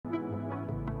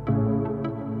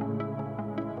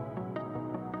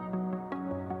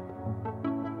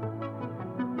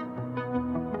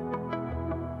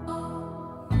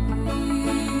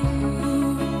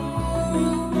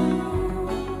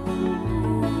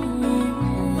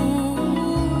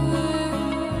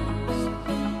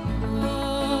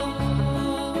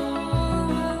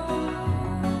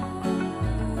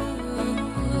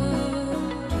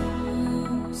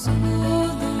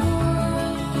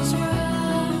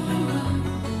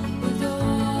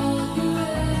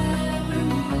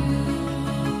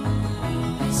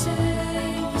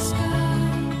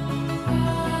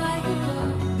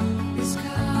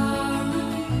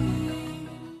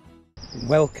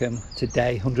Welcome to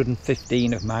day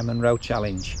 115 of my Munro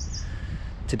challenge.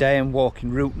 Today I'm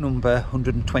walking route number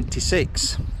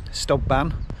 126,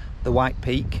 Stob, the White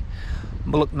Peak,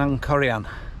 Mullach nan Coirean,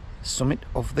 summit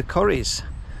of the Corries.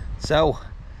 So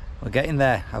we're getting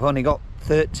there. I've only got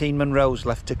 13 Munros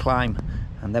left to climb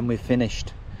and then we've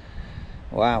finished.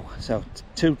 Wow, so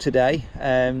two today.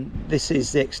 This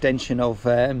is the extension of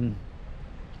the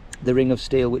Ring of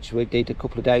Steel, which we did a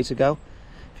couple of days ago.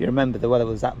 If you remember, the weather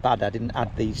was that bad I didn't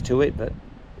add these to it, but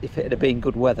if it had been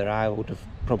good weather I would have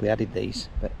probably added these,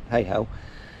 but hey ho.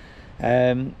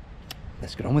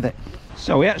 Let's get on with it.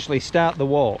 So we actually start the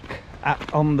walk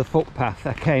on the footpath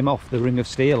I came off the Ring of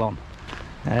Steel on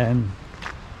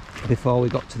before we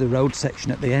got to the road section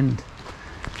at the end,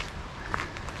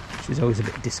 which is always a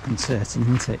bit disconcerting,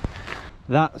 isn't it?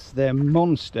 That's the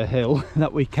monster hill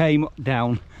that we came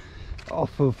down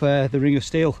off of the Ring of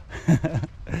Steel.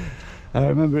 I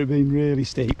remember it being really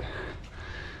steep.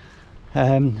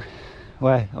 We're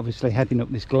obviously heading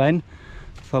up this glen,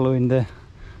 following the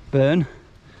burn.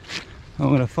 I'm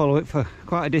going to follow it for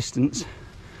quite a distance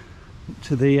up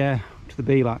to the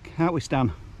Mullach. Out we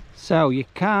stand. So you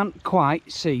can't quite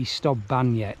see Stob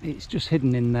yet. It's just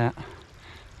hidden in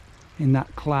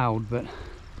that cloud. But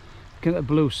look at the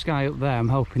blue sky up there. I'm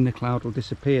hoping the cloud will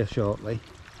disappear shortly.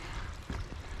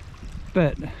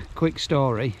 But quick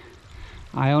story.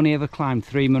 I only ever climbed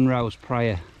 3 Munros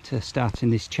prior to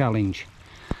starting this challenge,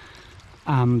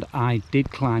 and I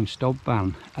did climb Stob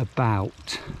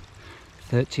about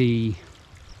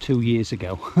 32 years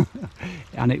ago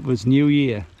and it was New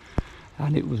Year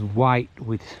and it was white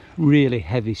with really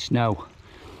heavy snow,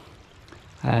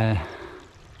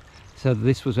 so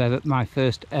this was my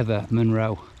first ever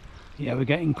Munro. Yeah, we're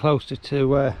getting closer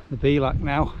to the Mullach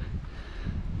now.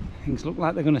 Things look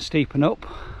like they're going to steepen up.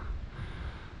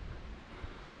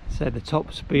 So the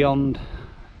top's beyond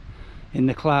in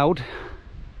the cloud.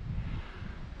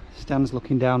 Stan's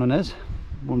looking down on us,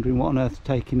 wondering what on earth's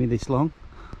taking me this long.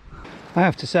 I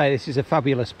have to say, this is a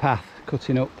fabulous path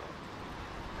cutting up.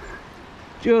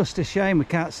 Just a shame we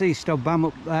can't see Stob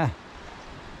up there.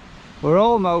 We're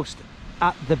almost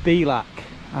at the Mullach,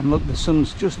 and look, the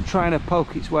sun's just trying to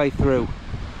poke its way through.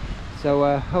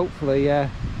 So hopefully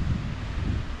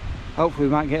we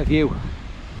might get a view.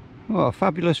 Oh, a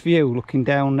fabulous view looking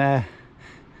down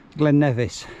Glen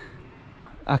Nevis.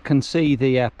 I can see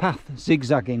the path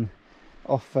zigzagging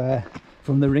off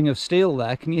from the Ring of Steel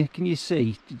there. Can you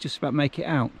see? Just about make it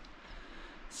out.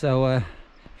 So if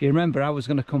you remember, I was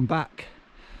going to come back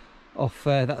off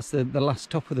that's the last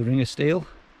top of the Ring of Steel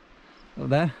up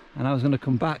there, and I was going to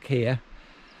come back here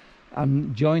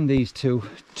and join these two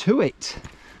to it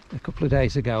a couple of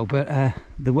days ago, but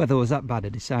the weather was that bad I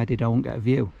decided I won't get a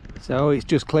view. So it's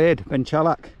just cleared Ben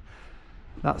Chalach.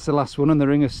 That's the last one on the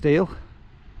Ring of Steel.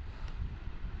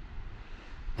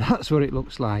 That's what it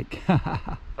looks like.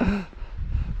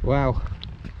 Wow,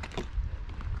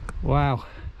 wow.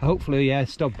 Hopefully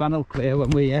Stob will clear when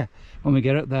we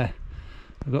get up there.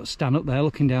 I've got Stan up there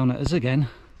looking down at us again.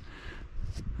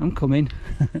 I'm coming.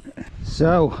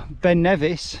 So Ben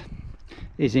Nevis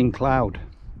is in cloud.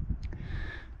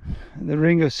 The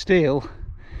Ring of Steel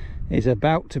is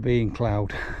about to be in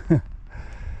cloud.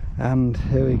 And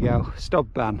here we go, Stob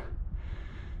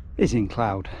is in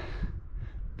cloud.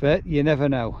 But you never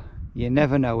know, we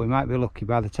might be lucky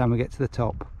by the time we get to the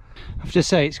top. I have to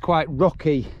say, it's quite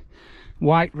rocky,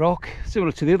 white rock,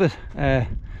 similar to the other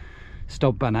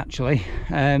Stob actually.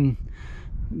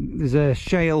 There's a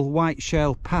white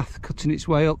shale path cutting its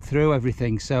way up through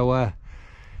everything, so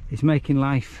it's making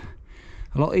life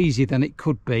a lot easier than it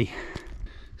could be.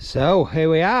 So here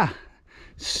we are,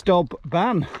 Stob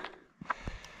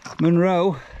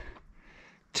Munro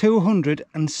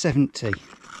 270.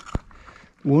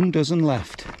 1 dozen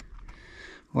left.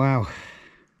 Wow,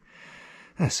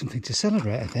 that's something to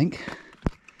celebrate, I think.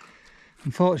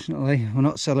 Unfortunately, we're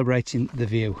not celebrating the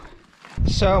view.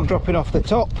 So I'm dropping off the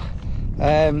top.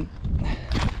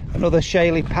 Another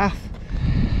shaly path,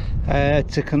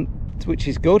 which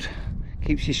is good.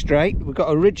 Keeps you straight. We've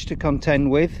got a ridge to contend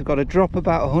with. We've got to drop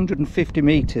about 150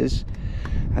 meters,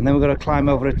 and then we've got to climb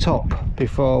over a top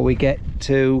before we get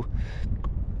to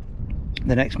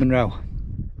the next Munro.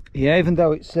 Yeah, even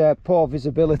though it's poor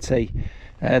visibility,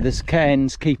 there's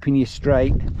cairns keeping you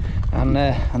straight, and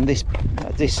this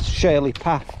shaly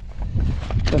path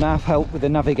can have help with the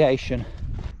navigation.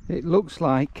 It looks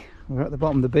like we're at the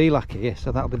bottom of the Mullach here,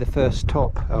 so that'll be the first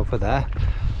top over there.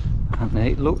 And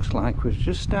it looks like we're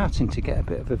just starting to get a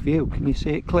bit of a view. Can you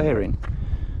see it clearing?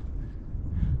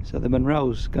 So the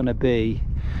Munro's going to be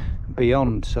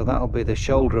beyond, so that'll be the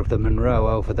shoulder of the Munro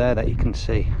over there that you can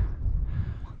see.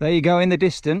 There you go in the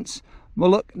distance,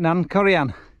 Mullach nan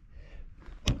Coirean.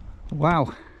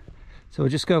 Wow. So we'll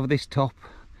just go over this top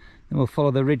and we'll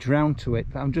follow the ridge round to it.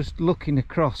 But I'm just looking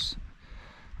across,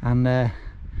 and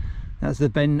that's the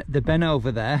ben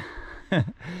over there,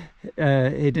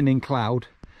 hidden in cloud.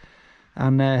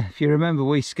 And if you remember,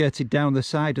 we skirted down the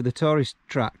side of the tourist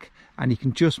track, and you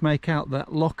can just make out that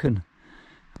locken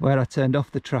where I turned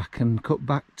off the track and cut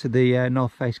back to the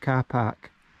North Face car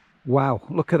park. Wow,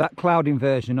 look at that cloud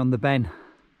inversion on the ben.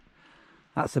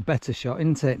 That's a better shot,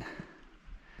 isn't it?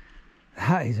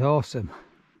 That is awesome.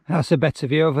 That's a better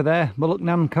view over there, Mullach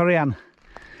nan Coirean.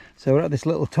 So we're at this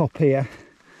little top here,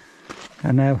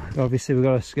 and now obviously we've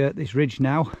got to skirt this ridge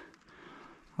now,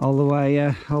 all the way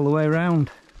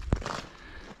around.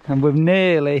 And we've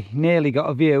nearly got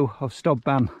a view of Stob.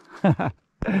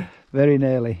 Very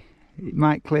nearly. It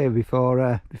might clear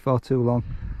before too long.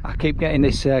 I keep getting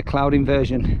this cloud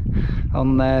inversion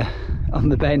on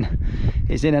the ben.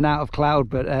 It's in and out of cloud,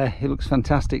 but it looks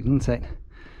fantastic, doesn't it?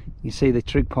 You see the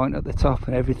trig point at the top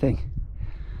and everything.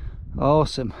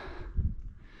 Awesome.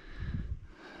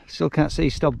 Still can't see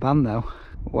Stob though.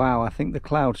 Wow, I think the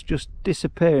cloud's just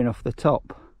disappearing off the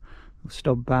top of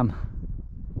Stob.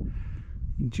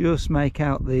 Just make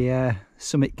out the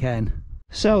summit cairn.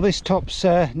 So this top's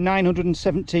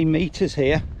 917 metres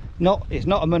here. It's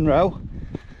not a Munros,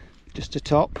 just a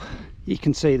top. You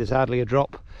can see there's hardly a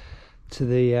drop to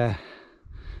the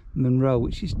Munros,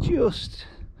 which is just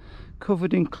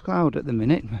covered in cloud at the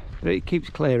minute, but it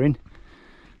keeps clearing.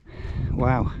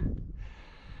 Wow.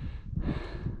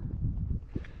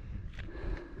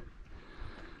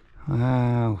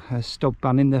 Wow, there's Stob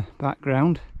in the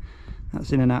background.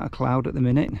 That's in and out of cloud at the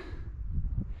minute.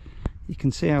 You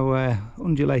can see how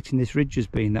undulating this ridge has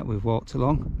been that we've walked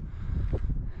along.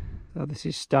 So this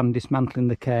is Stan dismantling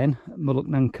the cairn at Mullach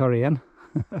nan Coirean.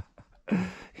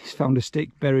 He's found a stick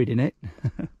buried in it.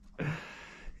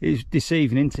 It's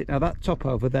deceiving, isn't it? Now that top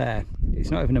over there,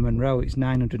 it's not even a Munros, it's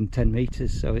 910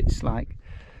 metres, so it's like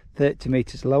 30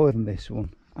 metres lower than this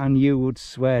one. And you would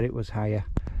swear it was higher.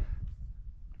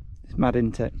 It's mad,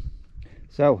 isn't it?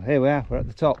 So here we are, we're at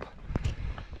the top.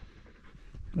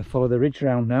 We'll follow the ridge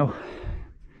round now,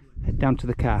 head down to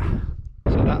the car.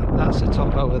 So that's the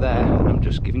top over there, and I'm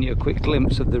just giving you a quick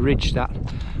glimpse of the ridge that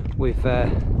we've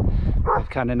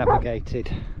kind of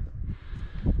navigated.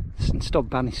 And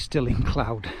Stob is still in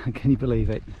cloud, can you believe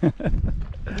it?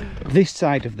 This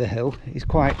side of the hill is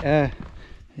quite a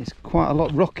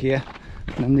lot rockier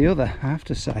than the other, I have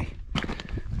to say.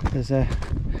 There's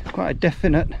quite a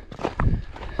definite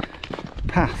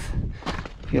path,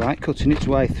 if you like, cutting its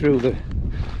way through the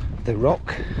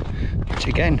rock, which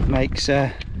again makes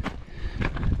life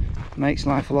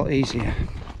a lot easier.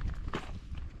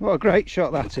 What a great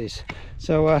shot that is.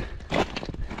 So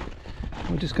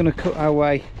we're just going to cut our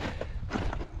way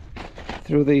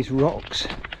through these rocks,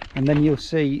 and then you'll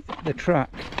see the track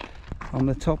on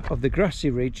the top of the grassy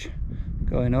ridge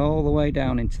going all the way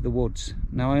down into the woods.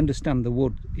 Now I understand the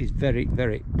wood is very,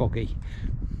 very boggy,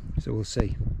 so we'll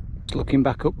see. Just looking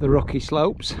back up the rocky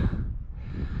slopes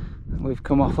we've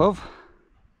come off of.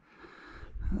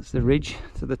 That's the ridge,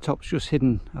 so the top's just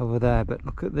hidden over there, but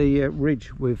look at the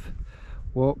ridge we've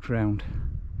walked round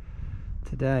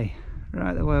today,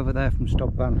 right the way over there from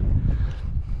Stob.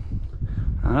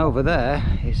 And over there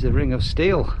is the Ring of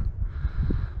Steel.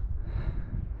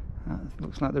 That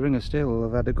looks like the Ring of Steel will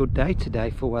have had a good day today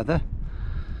for weather.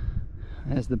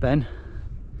 There's the ben.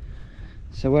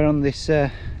 So we're on this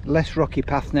less rocky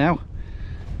path now,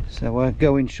 so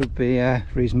going should be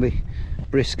reasonably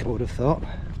brisk, I would have thought.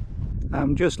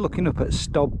 I'm just looking up at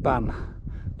Stob,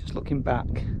 just looking back,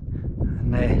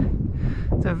 and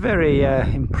it's a very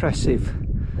impressive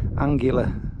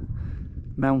angular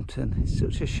mountain. It's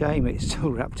such a shame it's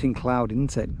still wrapped in cloud,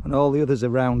 isn't it? And all the others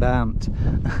around aren't.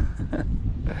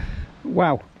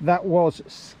 Wow, that was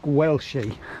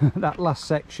squelchy. That last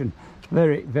section,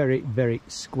 very, very, very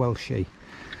squelchy.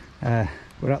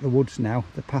 We're at the woods now.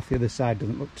 The path the other side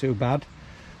doesn't look too bad.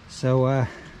 So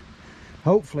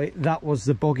hopefully that was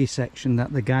the boggy section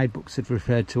that the guidebooks had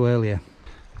referred to earlier.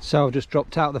 So I've just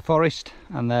dropped out of the forest,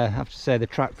 and I have to say the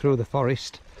track through the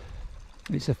forest,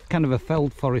 it's a kind of a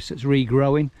felled forest that's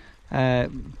regrowing.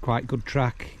 Quite good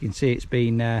track. You can see it's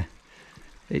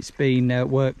been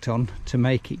worked on to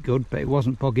make it good, but it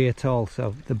wasn't boggy at all.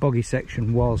 So the boggy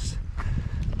section was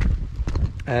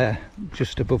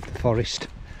just above the forest,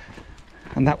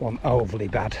 and that one overly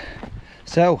bad.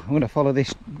 So I'm going to follow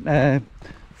this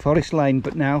forest lane,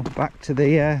 but now back to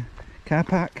the car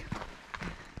park.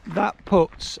 That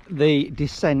puts the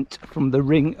descent from the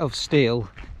Ring of Steel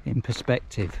in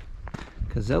perspective,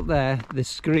 because up there the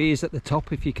scree is at the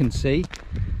top, if you can see,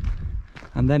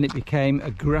 and then it became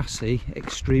a grassy,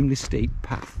 extremely steep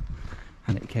path,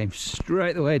 and it came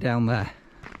straight the way down there.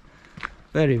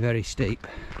 Very, very steep.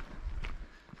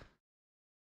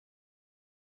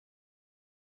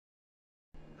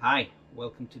 Hi,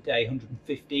 welcome to day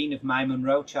 115 of my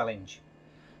Munros challenge.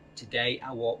 Today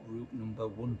I walk route number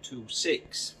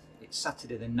 126. It's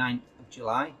Saturday the 9th of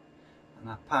July, and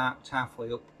I parked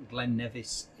halfway up Glen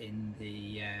Nevis in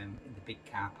the big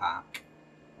car park.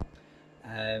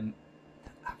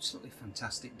 Absolutely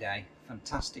fantastic day,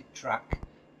 fantastic track,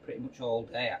 pretty much all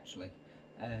day actually.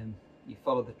 You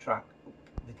follow the track up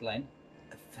the glen,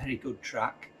 a very good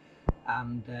track,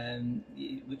 and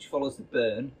which follows the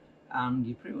burn, and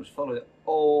you pretty much follow it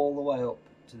all the way up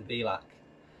to the Mullach.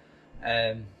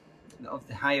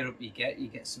 The higher up you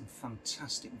get some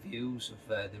fantastic views of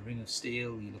the Ring of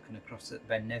Steel. You're looking across at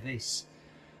Ben Nevis.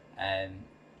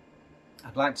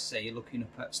 I'd like to say you're looking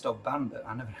up at Stob, but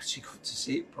I never actually got to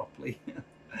see it properly.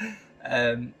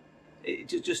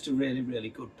 It's just a really, really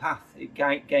good path. It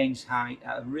gains height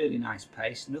at a really nice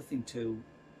pace, nothing too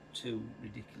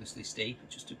ridiculously steep,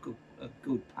 just a good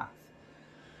path.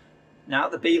 Now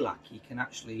at the Mullach you can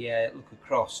actually look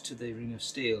across to the Ring of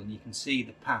Steel, and you can see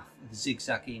the path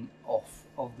zigzagging off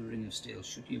of the Ring of Steel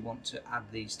should you want to add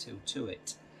these two to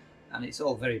it, and it's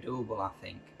all very doable, I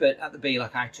think. But at the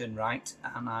Mullach I turned right,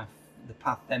 and the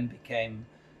path then became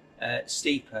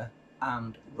steeper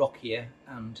and rockier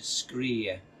and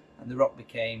screeier, and the rock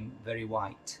became very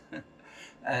white.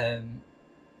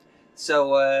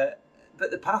 But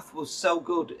the path was so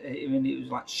good. I mean, it was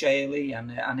like shaly,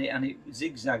 and it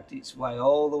zigzagged its way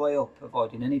all the way up,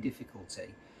 avoiding any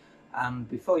difficulty. And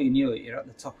before you knew it, you're at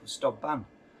the top of Stob.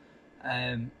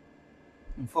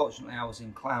 Unfortunately, I was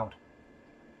in cloud,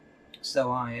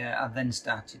 so I then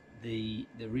started the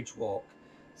ridge walk.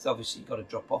 So obviously you've got to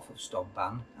drop off of Stob,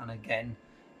 and again,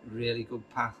 really good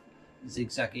path,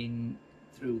 zigzagging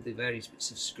through the various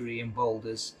bits of scree and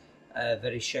boulders,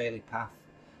 very shaly path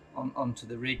onto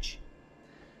the ridge.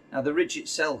 Now the ridge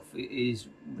itself is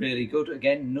really good,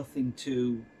 again nothing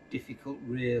too difficult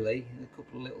really, a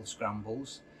couple of little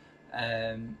scrambles,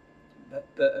 but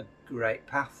a great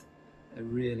path, a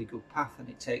really good path, and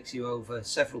it takes you over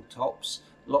several tops,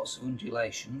 lots of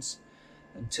undulations,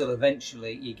 until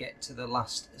eventually you get to the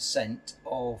last ascent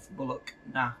of Mullach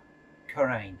nan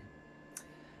Coirean,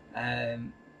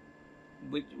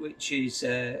 which is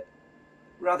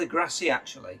rather grassy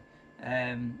actually,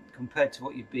 compared to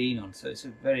what you've been on. So it's a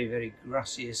very, very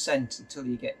grassy ascent until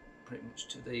you get pretty much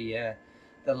to the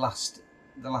last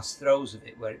throws of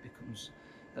it, where it becomes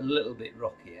a little bit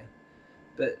rockier,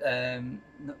 but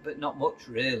not much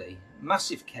really.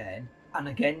 Massive cairn, and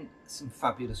again some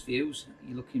fabulous views.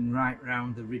 You're looking right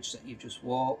round the ridge that you've just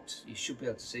walked. You should be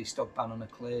able to see Stob on a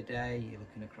clear day. You're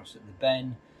looking across at the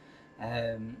Ben,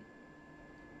 and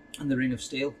the Ring of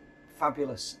Steel.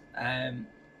 Fabulous.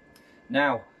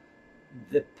 Now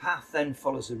the path then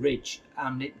follows a ridge,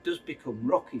 and it does become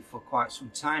rocky for quite some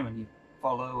time, and you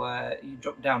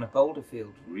drop down a boulder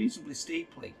field reasonably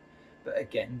steeply, but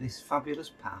again this fabulous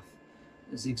path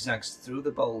zigzags through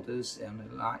the boulders in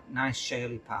a nice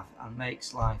shaly path and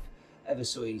makes life ever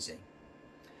so easy.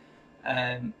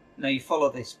 Now you follow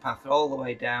this path all the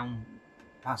way down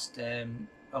past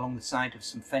along the side of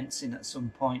some fencing at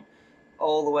some point,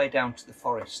 all the way down to the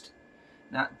forest.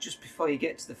 Now just before you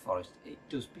get to the forest it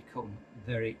does become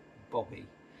very boggy,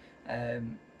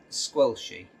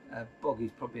 squelchy. Boggy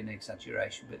is probably an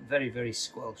exaggeration, but very, very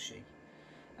squelchy.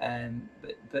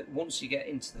 But once you get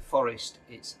into the forest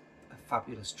it's a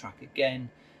fabulous track again.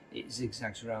 It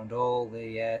zigzags around all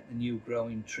the new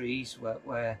growing trees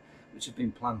which have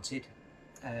been planted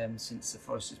since the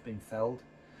forest has been felled,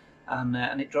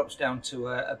 and it drops down to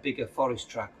a bigger forest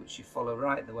track which you follow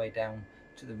right the way down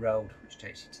to the road which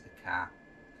takes you to the car.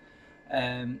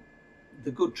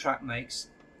 The good track makes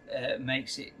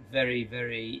it very,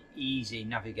 very easy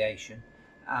navigation,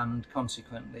 and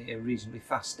consequently a reasonably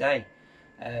fast day.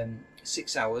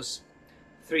 6 hours,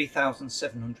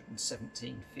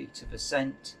 3,717 feet of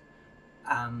ascent,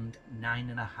 and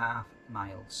 9.5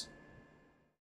 miles.